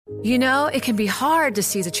You know, it can be hard to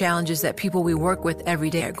see the challenges that people we work with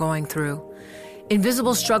every day are going through.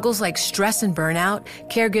 Invisible struggles like stress and burnout,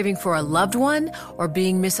 caregiving for a loved one, or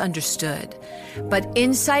being misunderstood. But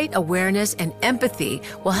insight, awareness, and empathy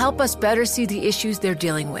will help us better see the issues they're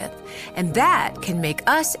dealing with. And that can make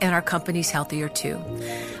us and our companies healthier too.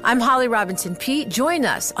 I'm Holly Robinson Peete. Join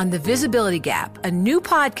us on The Visibility Gap, a new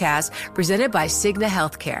podcast presented by Cigna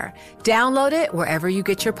Healthcare. Download it wherever you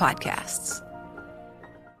get your podcasts.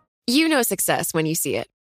 You know success when you see it.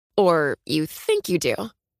 Or you think you do.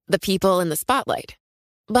 The people in the spotlight.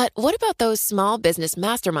 But what about those small business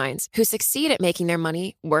masterminds who succeed at making their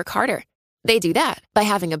money work harder? They do that by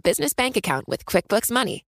having a business bank account with QuickBooks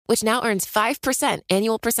Money, which now earns 5%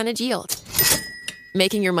 annual percentage yield.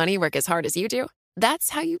 Making your money work as hard as you do?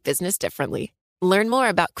 That's how you business differently. Learn more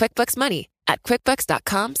about QuickBooks Money at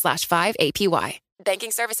quickbooks.com/5APY.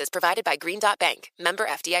 Banking services provided by Green Dot Bank. Member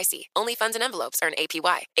FDIC. Only funds and envelopes earn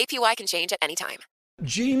APY. APY can change at any time.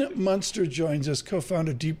 Gene Munster joins us,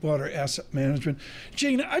 co-founder of Deepwater Asset Management.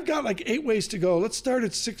 Gene, I've got like 8 ways to go. Let's start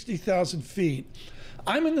at 60,000 feet.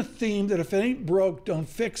 I'm in the theme that if it ain't broke, don't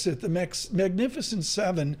fix it. The Magnificent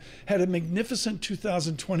Seven had a magnificent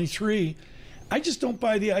 2023. I just don't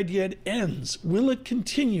buy the idea it ends. Will it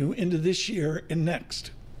continue into this year and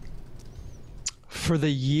next? For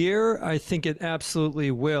the year, I think it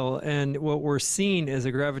absolutely will. And what we're seeing is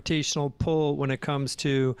a gravitational pull when it comes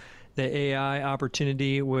to the AI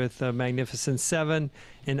opportunity with the Magnificent Seven,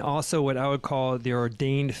 and also what I would call the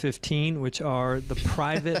Ordained 15, which are the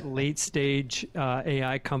private late-stage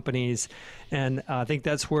AI companies. And I think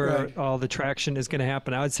that's where all the traction is going to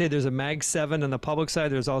happen. I would say there's a Mag 7 on the public side.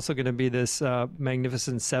 There's also going to be this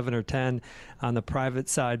Magnificent 7 or 10 on the private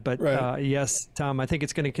side. But yes, Tom, I think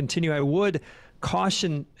it's going to continue. I would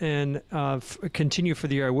caution and continue for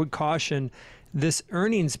the year. I would caution this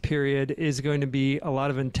earnings period is going to be a lot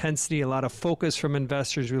of intensity, a lot of focus from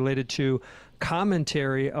investors related to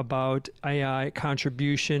commentary about AI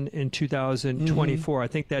contribution in 2024. I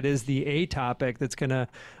think that is the A topic that's going to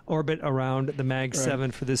orbit around the Mag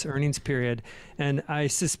 7 for this earnings period. And I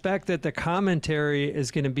suspect that the commentary is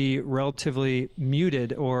going to be relatively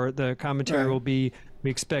muted, or the commentary will be, we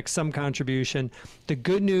expect some contribution. The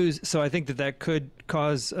good news, so I think that could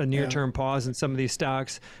cause a near-term pause in some of these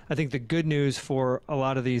stocks. I think the good news for a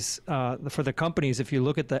lot of these, for the companies, if you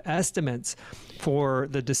look at the estimates for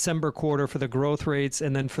the December quarter for the growth rates,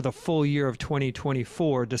 and then for the full year of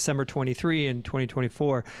 2024, December 23 and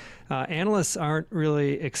 2024, analysts aren't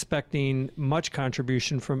really expecting much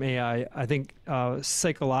contribution from AI. I think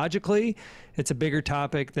psychologically, it's a bigger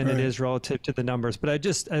topic than it is relative to the numbers. But I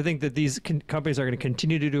think that these companies are going to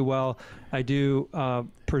continue to do well. I do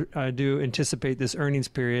anticipate this earnings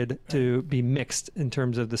period to be mixed in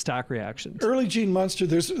terms of the stock reactions. Early Gene Munster,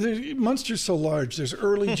 there's Munster's so large. There's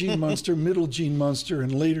early Gene Munster, middle Gene Munster,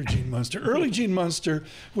 and later Gene Munster. Early Gene Munster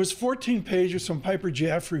was 14 pages from Piper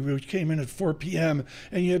Jaffray, which came in at 4 p.m.,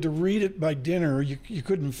 and you had to read it by dinner, or you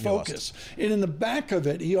couldn't focus. And in the back of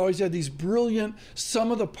it, he always had these brilliant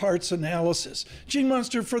sum of the parts analysis. Gene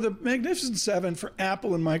Munster, for the Magnificent Seven, for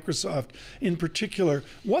Apple and Microsoft in particular,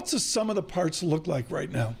 what's the sum of the parts look like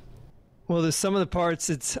right now? Well, the sum of the parts,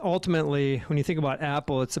 it's ultimately, when you think about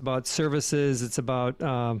Apple, it's about services, it's about,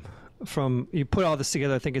 you put all this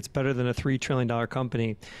together, I think it's better than a $3 trillion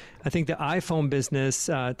company. I think the iPhone business,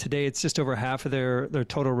 today, it's just over half of their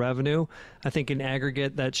total revenue. I think in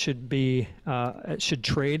aggregate, that should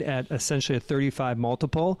trade at essentially a 35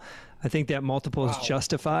 multiple. I think that multiple is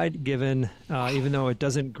justified given, even though it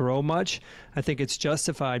doesn't grow much, I think it's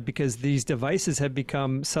justified because these devices have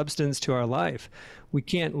become substance to our life. We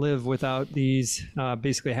can't live without these,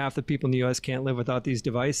 basically half the people in the U.S. can't live without these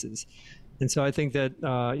devices. And so I think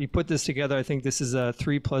that you put this together, I think this is a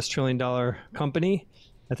 $3+ trillion company.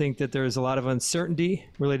 I think that there's a lot of uncertainty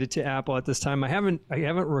related to Apple at this time. I haven't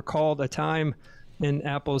recalled a time in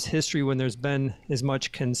Apple's history when there's been as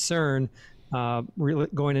much concern really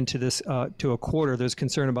going into this to a quarter. There's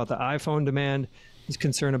concern about the iPhone demand. There's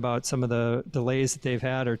concern about some of the delays that they've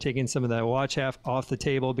had, or taking some of the watch off the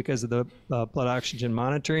table because of the blood oxygen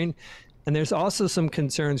monitoring. And there's also some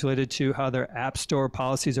concerns related to how their App Store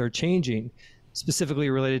policies are changing,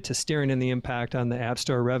 specifically related to steering and the impact on the App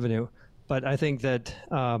Store revenue. But I think that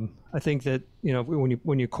you know,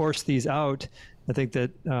 when you course these out, I think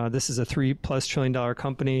that this is a $3+ trillion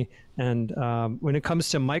company. And when it comes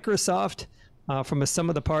to Microsoft, from a sum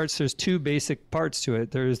of the parts, there's two basic parts to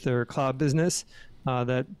it. There's their cloud business,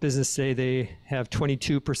 that business today, they have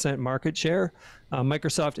 22% market share.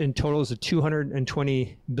 Microsoft in total is a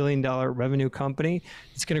 $220 billion revenue company.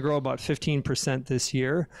 It's going to grow about 15% this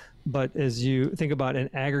year. But as you think about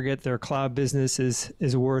an aggregate, their cloud business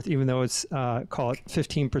is worth, even though it's call it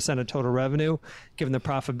 15% of total revenue, given the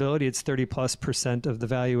profitability, it's 30+% of the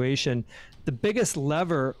valuation. The biggest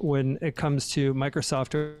lever when it comes to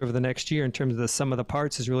Microsoft over the next year in terms of the sum of the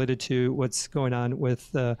parts is related to what's going on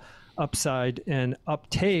with the upside and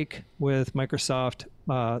uptake with Microsoft,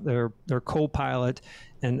 their Copilot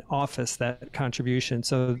and Office, that contribution.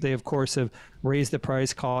 So they, of course, have raised the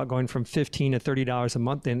price, call it going from $15 to $30 a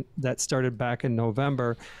month, and that started back in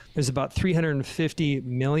November. There's about 350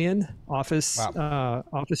 million Office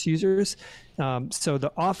Office users. So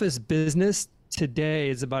the Office business today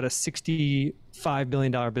is about a $65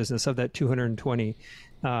 billion business of that 220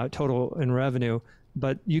 total in revenue.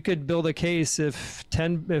 But you could build a case if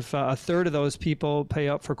a third of those people pay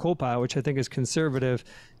up for Copilot, which I think is conservative,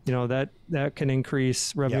 that can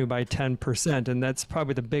increase revenue by 10%. And that's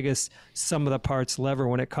probably the biggest sum of the parts lever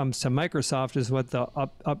when it comes to Microsoft, is what the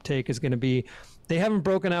uptake is going to be. They haven't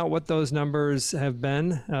broken out what those numbers have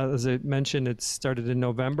been. As I mentioned, it started in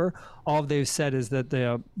November. All they've said is that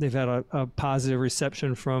they've had a positive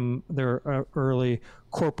reception from their early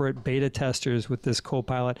corporate beta testers with this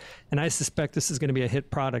Copilot. And I suspect this is going to be a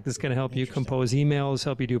hit product. It's going to help you compose emails,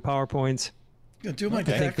 help you do PowerPoints. Do my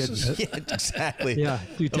taxes. Yeah, exactly. Yeah,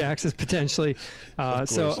 do taxes potentially.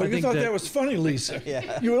 So I you think thought that was funny, Lisa.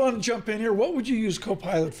 Yeah. You want to jump in here? What would you use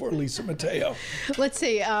Copilot for, Lisa Mateo? Let's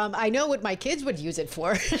see. I know what my kids would use it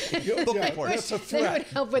for. Book reports. That's a They threat. would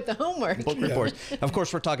help with the homework. Book reports. Of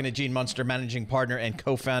course, we're talking to Gene Munster, managing partner and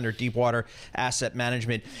co-founder, Deepwater Asset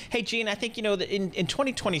Management. Hey, Gene, I think, that in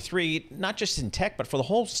 2023, not just in tech, but for the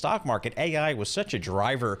whole stock market, AI was such a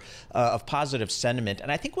driver of positive sentiment.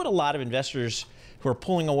 And I think what a lot of investors who are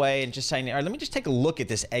pulling away and just saying, all right, let me just take a look at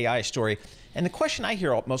this AI story. And the question I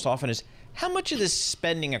hear most often is, how much of this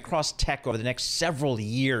spending across tech over the next several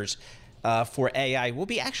years for AI will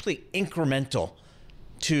be actually incremental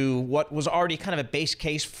to what was already kind of a base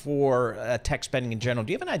case for tech spending in general?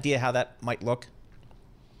 Do you have an idea how that might look?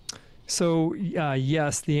 So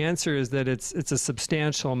yes, the answer is that it's a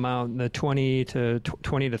substantial amount in the 20 to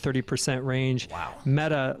 30% range. Wow.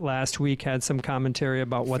 Meta last week had some commentary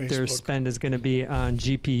about what their spend is going to be on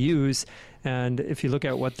GPUs. And if you look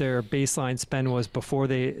at what their baseline spend was before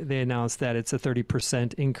they announced that, it's a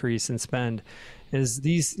 30% increase in spend.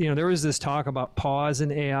 There was this talk about pause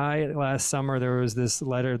in AI last summer. There was this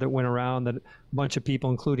letter that went around that a bunch of people,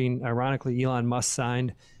 including ironically Elon Musk,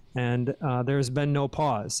 signed. And there's been no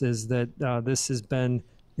pause. Is that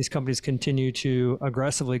these companies continue to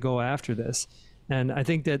aggressively go after this, and I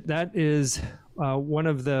think that is one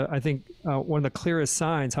of the clearest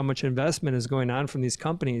signs how much investment is going on from these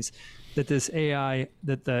companies, that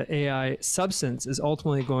the AI substance is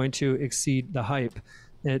ultimately going to exceed the hype.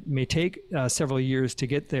 It may take several years to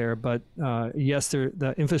get there, but yes,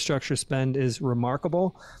 the infrastructure spend is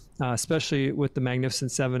remarkable, especially with the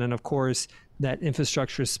Magnificent Seven, and of course, that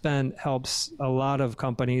infrastructure spend helps a lot of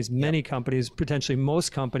companies, many companies, potentially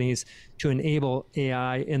most companies, to enable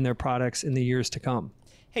AI in their products in the years to come.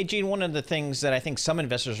 Hey, Gene, one of the things that I think some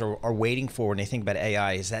investors are waiting for when they think about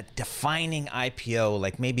AI is that defining IPO.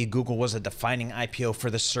 Like maybe Google was a defining IPO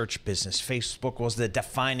for the search business. Facebook was the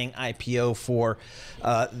defining IPO for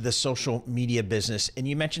the social media business. And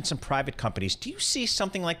you mentioned some private companies. Do you see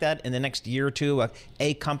something like that in the next year or two?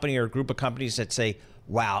 A company or a group of companies that say,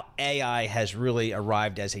 wow, AI has really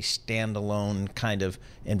arrived as a standalone kind of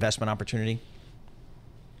investment opportunity?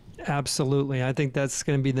 Absolutely. I think that's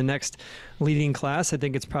going to be the next leading class. I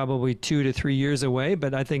think it's probably 2 to 3 years away,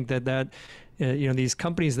 but I think that these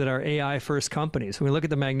companies that are AI first companies, when we look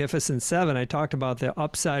at the Magnificent Seven, I talked about the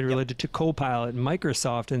upside related to Copilot and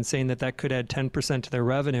Microsoft and saying that could add 10% to their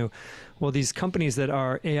revenue. Well, these companies that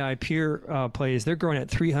are AI peer plays, they're growing at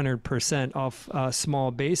 300% off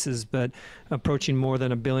small bases, but approaching more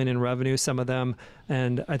than $1 billion in revenue, some of them.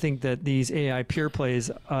 And I think that these AI peer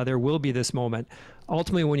plays, there will be this moment.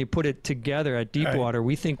 Ultimately, when you put it together at Deepwater,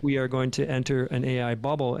 we think we are going to enter an AI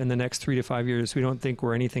bubble in the next 3 to 5 years. We don't think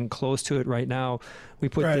we're anything close to it right now. We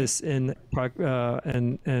put this in, we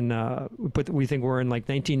think we're in like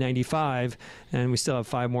 1995, and we still have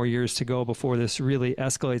 5 more years to go before this really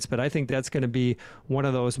escalates. But I think that's going to be one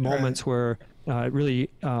of those moments where it really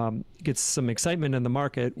gets some excitement in the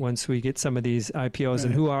market once we get some of these IPOs.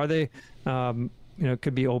 And who are they? It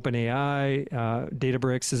could be OpenAI,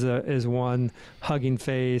 Databricks is one, Hugging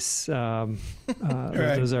Face, those are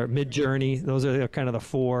Midjourney. Those are kind of the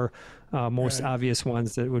 4 most obvious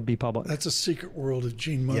ones that would be public. That's a secret world of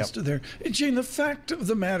Gene Munster there. And Gene, the fact of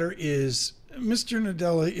the matter is, Mr.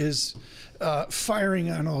 Nadella is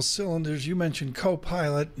firing on all cylinders. You mentioned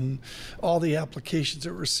Copilot and all the applications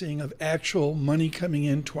that we're seeing of actual money coming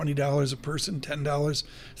in, $20 a person, $10,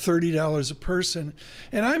 $30 a person.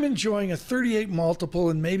 And I'm enjoying a 38 multiple,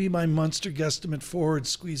 and maybe my Munster guesstimate forward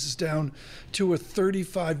squeezes down to a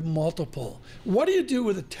 35 multiple. What do you do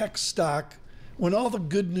with a tech stock when all the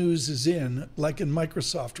good news is in, like in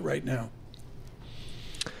Microsoft right now?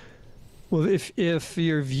 Well, if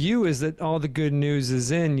your view is that all the good news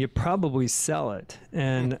is in, you probably sell it.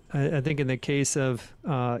 And I think in the case of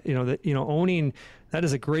owning, that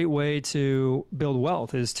is a great way to build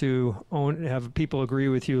wealth, is to have people agree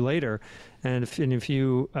with you later. And if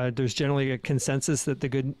you there's generally a consensus that the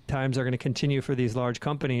good times are going to continue for these large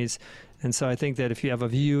companies. And so I think that if you have a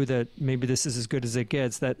view that maybe this is as good as it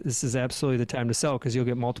gets, that this is absolutely the time to sell, because you'll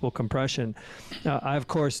get multiple compression. I, of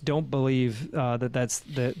course, don't believe that that's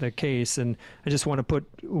the case. And I just want to put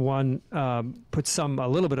a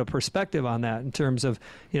little bit of perspective on that in terms of,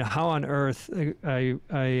 how on earth I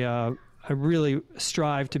really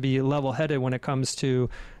strive to be level-headed when it comes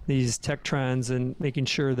to these tech trends and making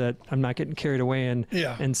sure that I'm not getting carried away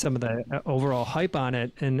in some of the overall hype on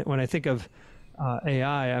it. And when I think of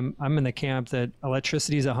AI, I'm in the camp that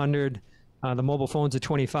electricity is 100, the mobile phone's a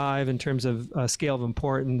 25 in terms of scale of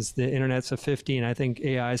importance, the internet's a 50, and I think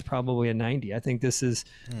AI is probably a 90. I think this is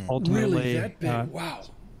ultimately really that big. Wow.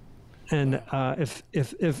 And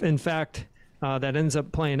if in fact that ends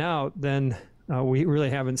up playing out, then we really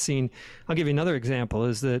haven't seen. I'll give you another example,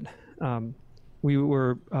 is that we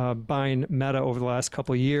were buying Meta over the last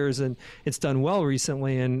couple of years, and it's done well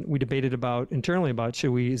recently, and we debated internally about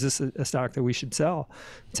is this a stock that we should sell?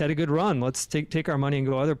 It's had a good run. Let's take our money and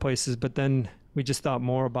go other places. But then we just thought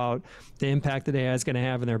more about the impact that AI is going to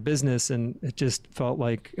have in their business, and it just felt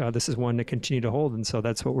like this is one to continue to hold, and so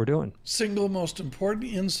that's what we're doing. Single most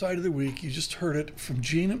important insight of the week. You just heard it from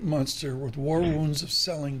Gene at Munster with War Wounds of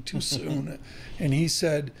Selling Too Soon. And he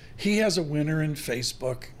said he has a winner in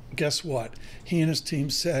Facebook. Guess what? He and his team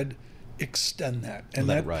said, extend that. And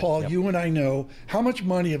that, Paul, you and I know, how much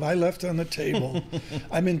money have I left on the table?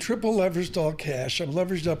 I'm in triple leveraged all cash. I'm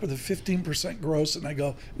leveraged up with a 15% gross, and I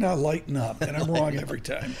go, now lighten up. And I'm wrong every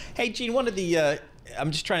time. Hey, Gene, one of the,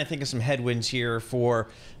 I'm just trying to think of some headwinds here for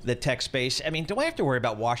the tech space. I mean, do I have to worry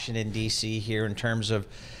about Washington, D.C. here in terms of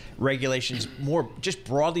regulations more just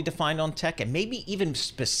broadly defined on tech and maybe even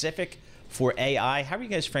specific for AI? How are you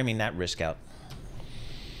guys framing that risk out?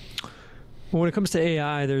 Well, when it comes to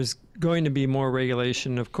AI, there's going to be more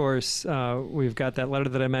regulation. Of course, we've got that letter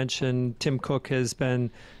that I mentioned. Tim Cook has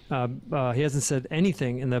been, he hasn't said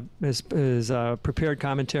anything in his prepared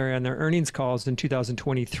commentary on their earnings calls in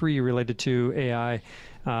 2023 related to AI.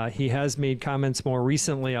 He has made comments more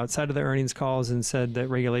recently outside of the earnings calls and said that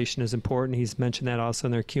regulation is important. He's mentioned that also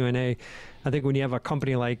in their Q&A. I think when you have a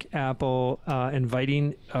company like Apple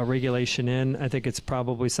inviting regulation in, I think it's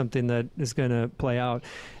probably something that is going to play out.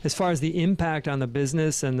 As far as the impact on the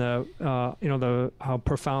business and how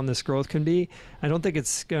profound this growth can be, I don't think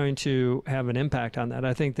it's going to have an impact on that.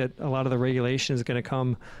 I think that a lot of the regulation is going to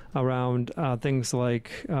come around things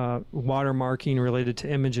like watermarking related to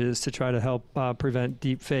images to try to help prevent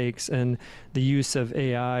deep fakes, and the use of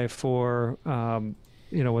AI for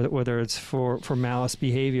whether it's for malice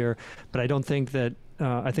behavior. But I don't think that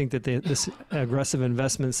I think that this aggressive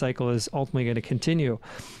investment cycle is ultimately going to continue.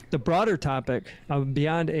 The broader topic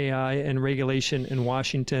beyond AI and regulation in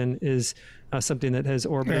Washington is something that has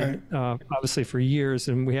orbited obviously for years,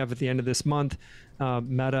 and we have at the end of this month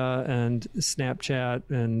Meta and Snapchat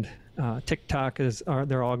and TikTok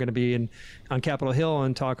they're all going to be on Capitol Hill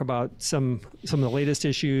and talk about some of the latest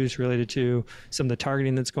issues related to some of the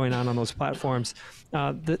targeting that's going on those platforms.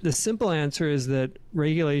 The simple answer is that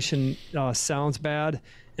regulation sounds bad,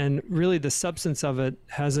 and really the substance of it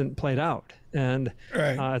hasn't played out. And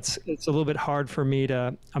it's a little bit hard for me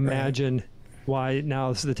to imagine why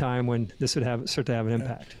now is the time when this would start to have an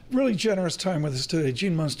impact. Really generous time with us today.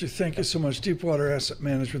 Gene Munster, thank you so much. Deepwater Asset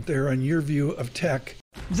Management there on your view of tech.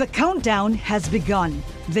 The countdown has begun.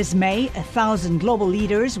 This May, 1,000 global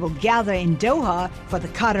leaders will gather in Doha for the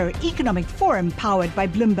Qatar Economic Forum powered by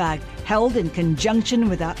Bloomberg, held in conjunction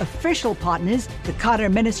with our official partners, the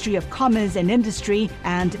Qatar Ministry of Commerce and Industry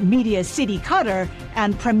and Media City Qatar,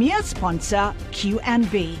 and premier sponsor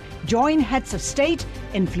QNB. Join heads of state,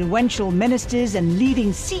 influential ministers, and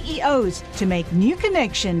leading CEOs to make new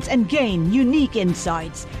connections and gain unique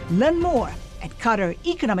insights. Learn more at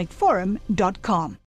QatarEconomicForum.com.